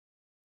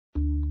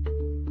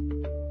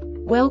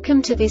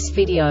Welcome to this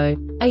video.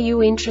 Are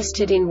you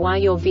interested in why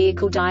your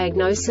vehicle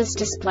diagnosis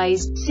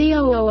displays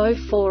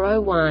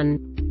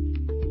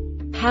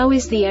C0004-01? How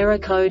is the error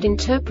code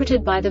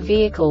interpreted by the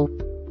vehicle?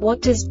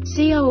 What does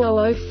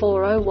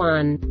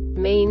C0004-01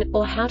 mean,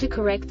 or how to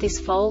correct this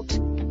fault?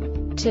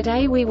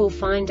 Today we will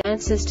find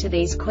answers to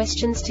these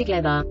questions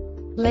together.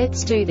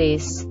 Let's do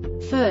this.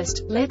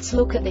 First, let's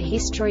look at the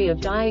history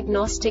of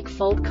diagnostic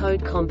fault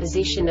code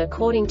composition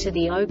according to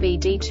the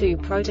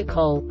OBD2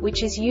 protocol,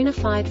 which is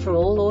unified for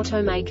all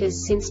automakers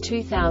since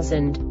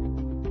 2000.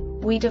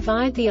 We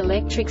divide the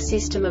electric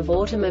system of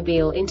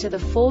automobile into the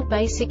four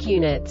basic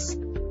units: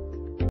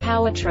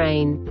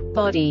 powertrain,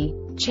 body,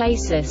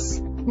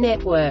 chassis,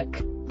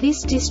 network.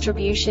 This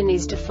distribution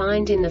is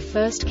defined in the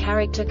first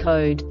character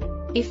code.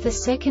 If the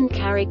second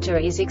character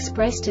is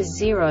expressed as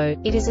 0,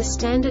 it is a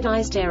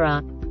standardized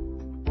error.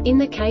 In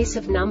the case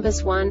of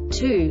numbers 1,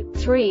 2,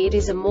 3, it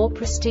is a more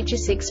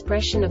prestigious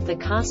expression of the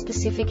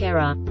car-specific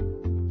error.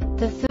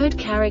 The third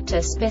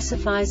character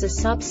specifies a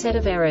subset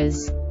of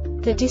errors.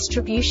 The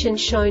distribution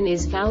shown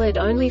is valid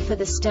only for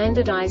the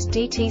standardized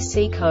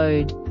DTC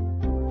code.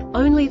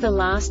 Only the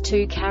last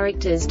two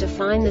characters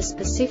define the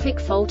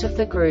specific fault of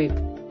the group.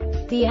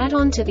 The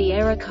add-on to the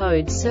error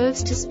code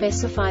serves to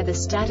specify the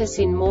status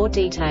in more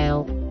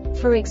detail.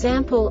 For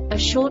example, a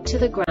short to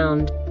the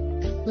ground.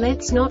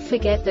 Let's not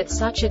forget that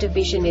such a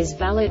division is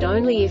valid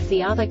only if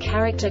the other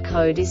character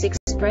code is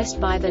expressed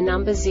by the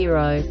number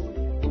 0.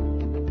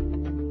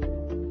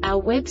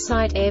 Our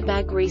website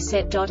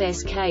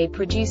airbagreset.sk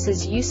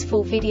produces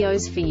useful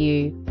videos for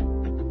you.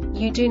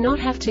 You do not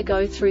have to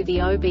go through the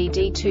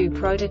OBD2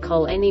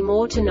 protocol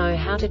anymore to know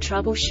how to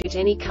troubleshoot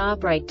any car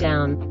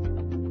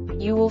breakdown.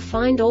 You will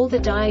find all the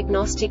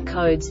diagnostic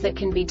codes that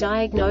can be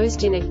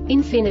diagnosed in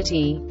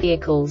Infinity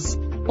vehicles.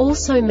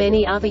 Also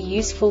many other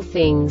useful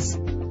things.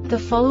 The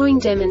following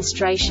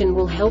demonstration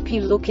will help you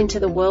look into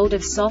the world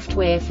of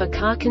software for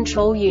car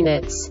control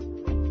units.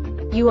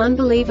 You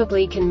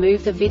unbelievably can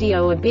move the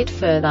video a bit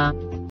further.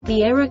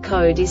 The error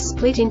code is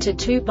split into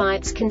 2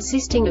 bytes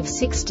consisting of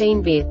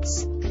 16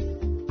 bits.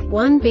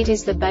 1 bit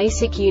is the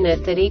basic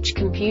unit that each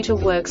computer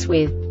works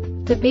with.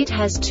 The bit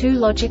has 2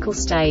 logical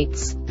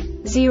states: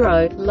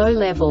 0, low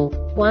level,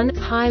 1,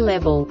 high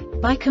level.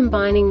 By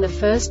combining the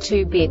first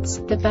 2 bits,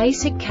 the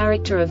basic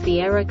character of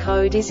the error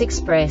code is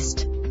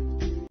expressed.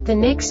 The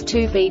next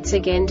 2 beats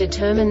again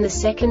determine the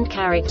second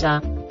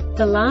character.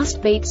 The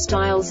last beat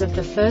styles of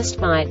the first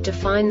byte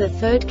define the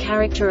third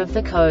character of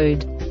the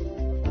code.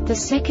 The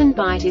second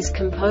byte is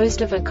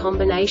composed of a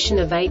combination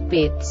of 8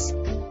 bits.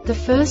 The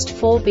first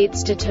 4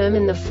 bits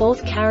determine the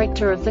fourth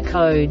character of the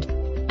code.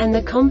 And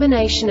the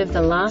combination of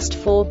the last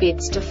 4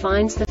 bits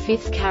defines the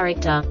fifth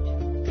character.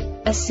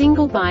 A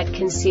single byte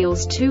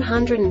conceals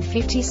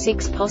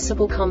 256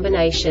 possible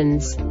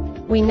combinations.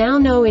 We now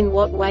know in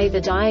what way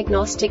the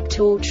diagnostic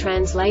tool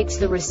translates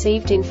the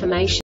received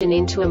information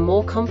into a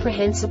more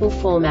comprehensible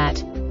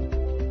format.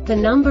 The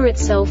number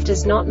itself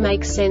does not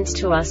make sense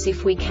to us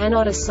if we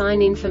cannot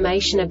assign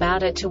information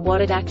about it to what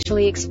it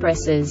actually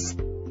expresses.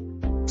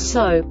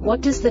 So,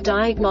 what does the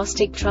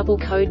Diagnostic Trouble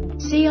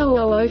Code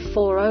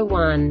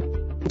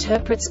C0004-01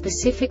 interpret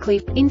specifically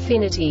for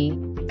Infinity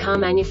car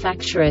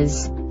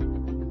manufacturers?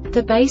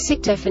 The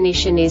basic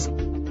definition is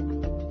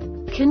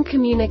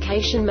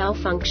communication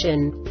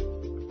malfunction.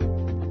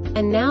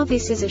 And now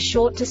this is a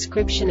short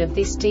description of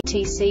this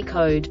DTC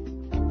code.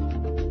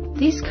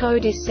 This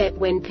code is set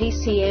when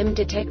PCM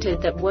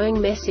detected that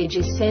worng message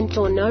is sent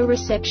or no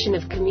reception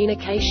of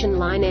communication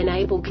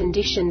line.Enable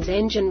conditions.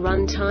 Engine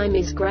run time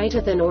is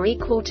greater than or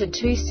equal to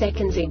 2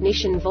 seconds.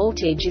 Ignition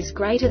voltage is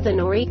greater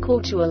than or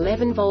equal to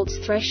 11 volts.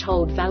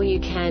 Threshold value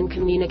CAN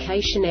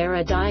communication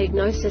error.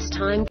 Diagnosis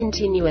time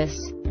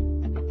continuous.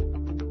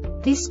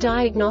 This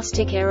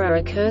diagnostic error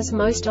occurs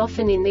most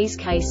often in these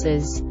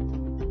cases: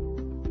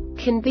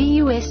 CAN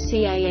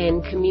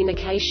BUSCAN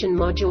communication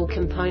module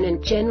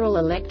component general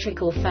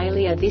electrical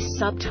failure. This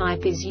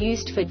subtype is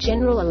used for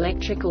general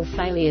electrical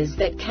failures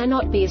that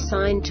cannot be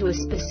assigned to a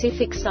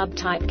specific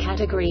subtype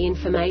category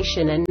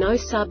information and no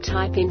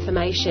subtype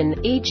information,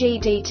 e.g.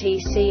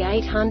 DTC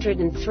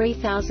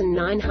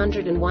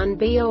 803901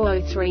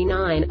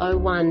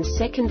 B0039-01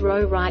 second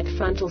row right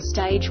frontal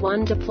stage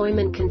 1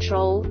 deployment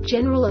control,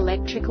 general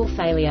electrical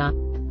failure.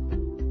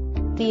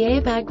 The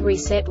Airbag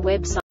Reset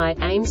website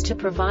aims to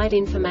provide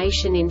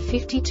information in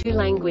 52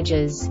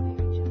 languages.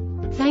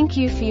 Thank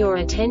you for your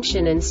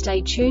attention and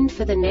stay tuned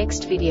for the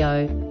next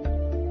video.